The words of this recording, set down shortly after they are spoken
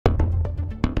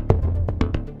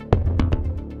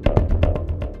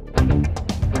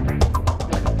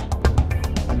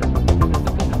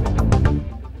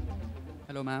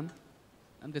ma'am.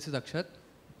 And this is Akshat.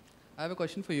 I have a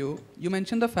question for you. You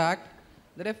mentioned the fact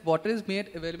that if water is made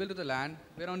available to the land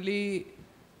where only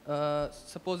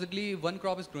supposedly one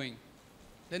crop is growing,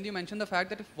 then you mentioned the fact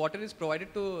that if water is provided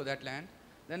to that land,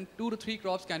 then 2 to 3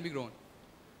 crops can be grown.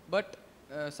 But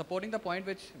supporting the point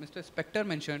which Mr. Specter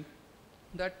mentioned,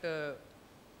 that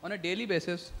on a daily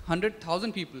basis,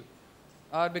 100,000 people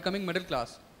are becoming middle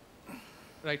class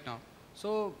right now.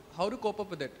 So how to cope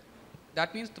up with it?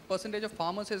 That means the percentage of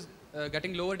farmers is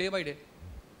getting lower day by day.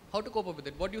 How to cope up with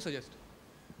it? What do you suggest?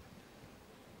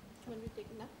 Can we take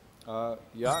it now?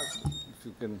 Yeah, if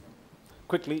you can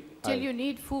quickly. Till you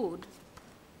need food.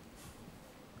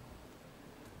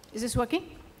 Is this working?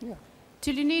 Yeah.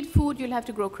 Till you need food, you'll have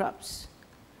to grow crops.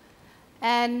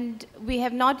 And we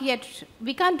have not yet,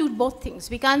 we can't do both things.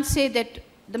 We can't say that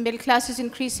the middle class is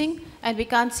increasing, and we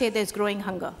can't say there's growing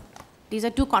hunger. These are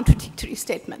two contradictory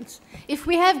statements. If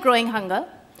we have growing hunger,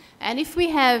 and if we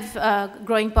have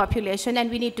growing population and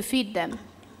we need to feed them,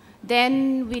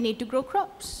 then we need to grow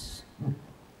crops.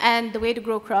 And the way to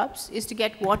grow crops is to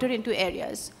get water into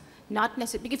areas. Not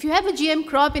necessarily, if you have a GM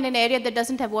crop in an area that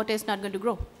doesn't have water, it's not going to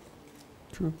grow.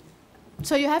 True.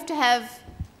 So you have to have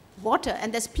water,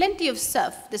 and there's plenty of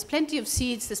stuff, there's plenty of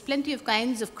seeds, there's plenty of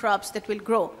kinds of crops that will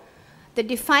grow. The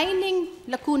defining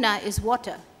lacuna is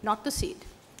water, not the seed.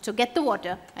 So get the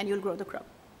water, and you'll grow the crop.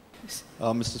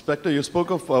 Mr. Specter, you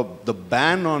spoke of the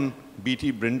ban on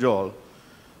BT brinjal.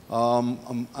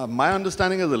 My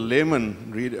understanding as a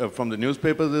layman from the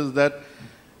newspapers is that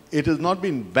it has not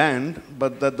been banned,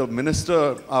 but that the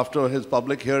minister, after his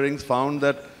public hearings, found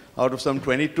that out of some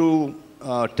 22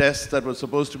 tests that were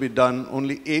supposed to be done,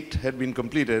 only 8 had been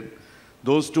completed.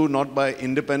 Those 2 not by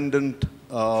independent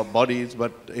bodies,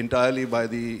 but entirely by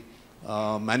the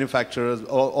manufacturers,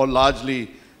 or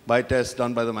largely by tests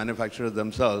done by the manufacturers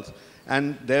themselves.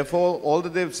 And therefore, all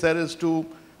that they've said is to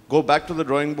go back to the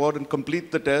drawing board and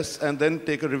complete the tests and then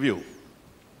take a review.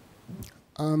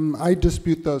 I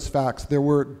dispute those facts. There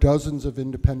were dozens of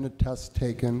independent tests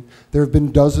taken. There have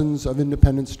been dozens of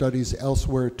independent studies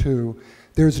elsewhere too.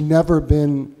 There's never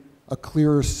been a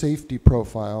clearer safety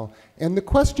profile. And the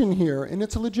question here, and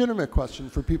it's a legitimate question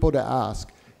for people to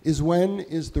ask, is when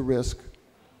is the risk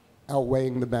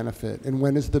outweighing the benefit, and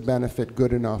when is the benefit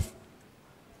good enough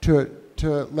to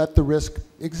let the risk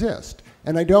exist?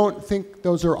 And I don't think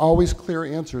those are always clear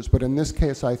answers, but in this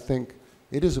case I think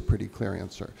it is a pretty clear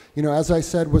answer. You know, as I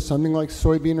said, with something like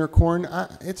soybean or corn,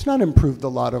 it's not improved a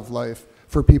lot of life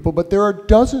for people, but there are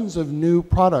dozens of new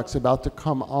products about to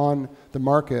come on the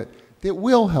market that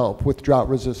will help with drought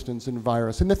resistance and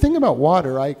virus. And the thing about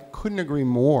water, I couldn't agree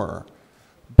more,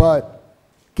 but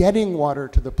getting water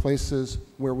to the places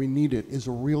where we need it is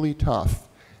really tough.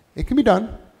 It can be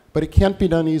done, but it can't be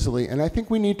done easily. And I think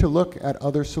we need to look at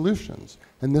other solutions.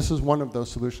 And this is one of those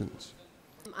solutions.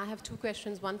 I have 2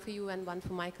 questions, one for you and one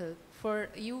for Michael. For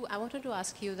you, I wanted to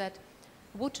ask you that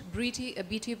would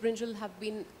BT brinjal have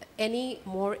been any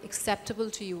more acceptable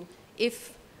to you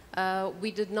if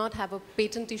we did not have a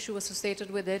patent issue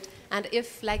associated with it, and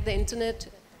if, like the internet,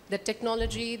 the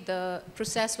technology, the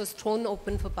process was thrown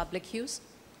open for public use?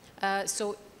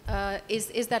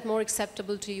 Is that more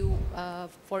acceptable to you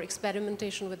for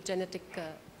experimentation with genetic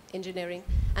engineering?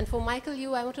 And for Michael,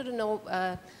 I wanted to know,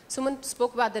 Suman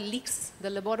spoke about the leaks, the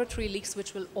laboratory leaks,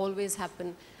 which will always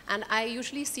happen. And I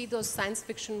usually see those science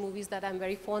fiction movies that I'm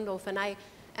very fond of, and I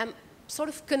am sort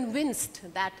of convinced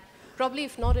that probably,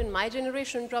 if not in my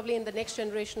generation, probably in the next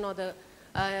generation or the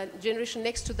generation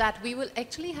next to that, we will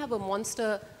actually have a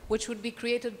monster which would be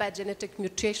created by genetic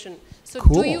mutation. So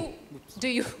cool. do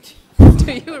you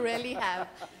really have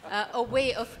a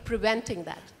way of preventing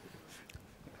that?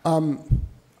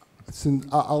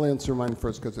 I'll answer mine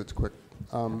first because it's quick.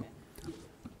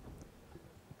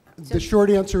 The short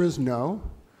answer is no.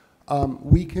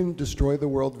 We can destroy the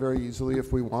world very easily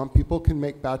if we want. People can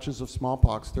make batches of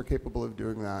smallpox. They're capable of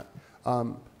doing that.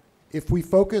 If we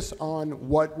focus on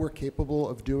what we're capable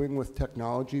of doing with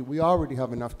technology, we already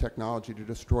have enough technology to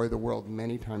destroy the world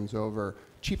many times over,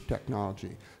 cheap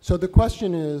technology. So the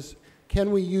question is,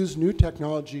 can we use new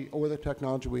technology or the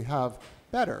technology we have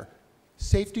better?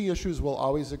 Safety issues will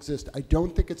always exist. I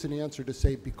don't think it's an answer to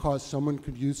say because someone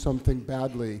could use something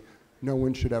badly, no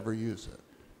one should ever use it.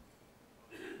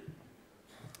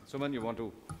 Suman, you want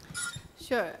to?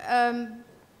 Sure.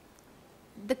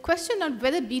 The question on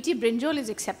whether BT brinjal is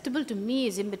acceptable to me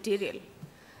is immaterial.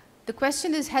 The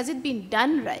question is, has it been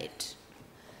done right?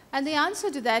 And the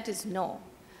answer to that is no.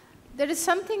 There is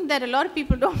something that a lot of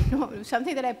people don't know,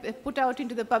 something that I put out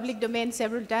into the public domain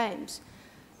several times.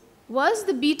 Was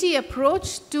the BT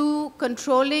approach to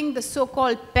controlling the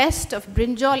so-called pest of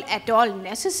brinjal at all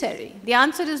necessary? The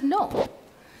answer is no.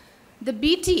 The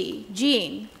BT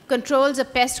gene controls a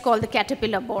pest called the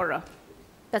caterpillar borer.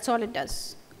 That's all it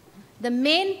does. The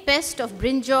main pest of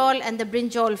brinjal and the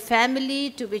brinjal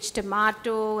family, to which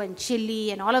tomato and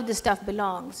chili and all of this stuff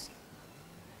belongs,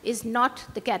 is not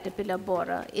the caterpillar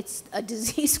borer. It's a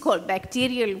disease called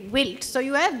bacterial wilt. So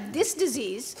you have this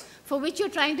disease for which you're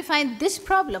trying to find this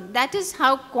problem. That is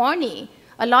how corny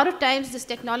a lot of times this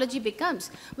technology becomes,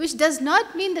 which does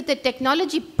not mean that the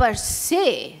technology per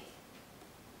se,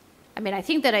 I mean, I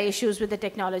think there are issues with the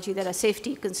technology, there are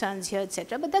safety concerns here,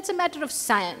 etc., but that's a matter of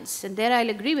science. And there I'll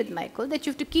agree with Michael that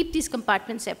you have to keep these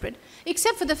compartments separate,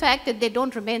 except for the fact that they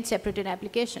don't remain separate in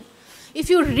application. If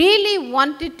you really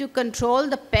wanted to control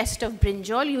the pest of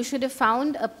brinjal, you should have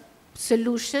found a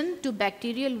solution to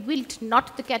bacterial wilt,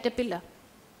 not the caterpillar.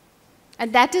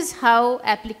 And that is how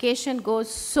application goes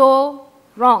so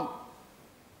wrong.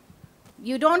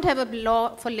 You don't have a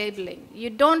law for labeling.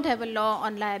 You don't have a law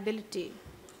on liability.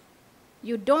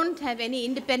 You don't have any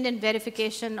independent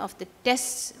verification of the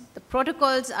tests. The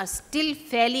protocols are still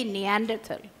fairly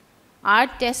Neanderthal. Our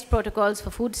test protocols for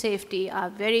food safety are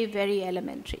very, very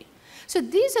elementary. So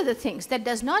these are the things that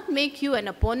does not make you an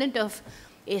opponent of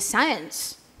a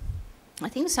science. I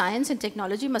think science and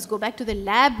technology must go back to the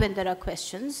lab when there are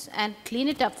questions and clean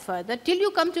it up further till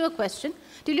you come to a question,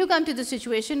 till you come to the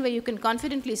situation where you can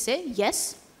confidently say,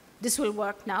 yes, this will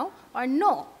work now, or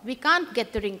no, we can't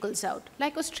get the wrinkles out,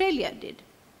 like Australia did.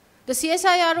 The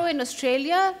CSIRO in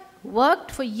Australia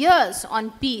worked for years on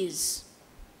peas.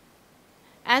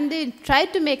 And they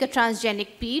tried to make a transgenic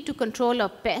pea to control a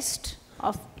pest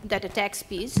that attacks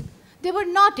peas. They were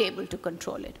not able to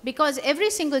control it because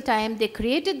every single time they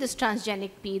created this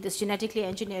transgenic pea, this genetically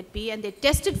engineered pea, and they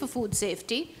tested for food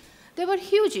safety, there were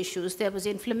huge issues. There was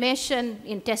inflammation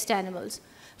in test animals.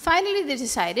 Finally, they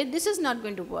decided this is not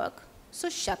going to work, so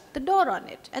shut the door on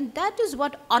it. And that is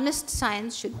what honest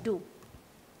science should do.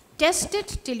 Test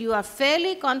it till you are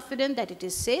fairly confident that it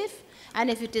is safe,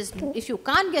 and if you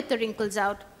can't get the wrinkles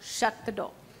out, shut the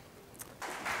door.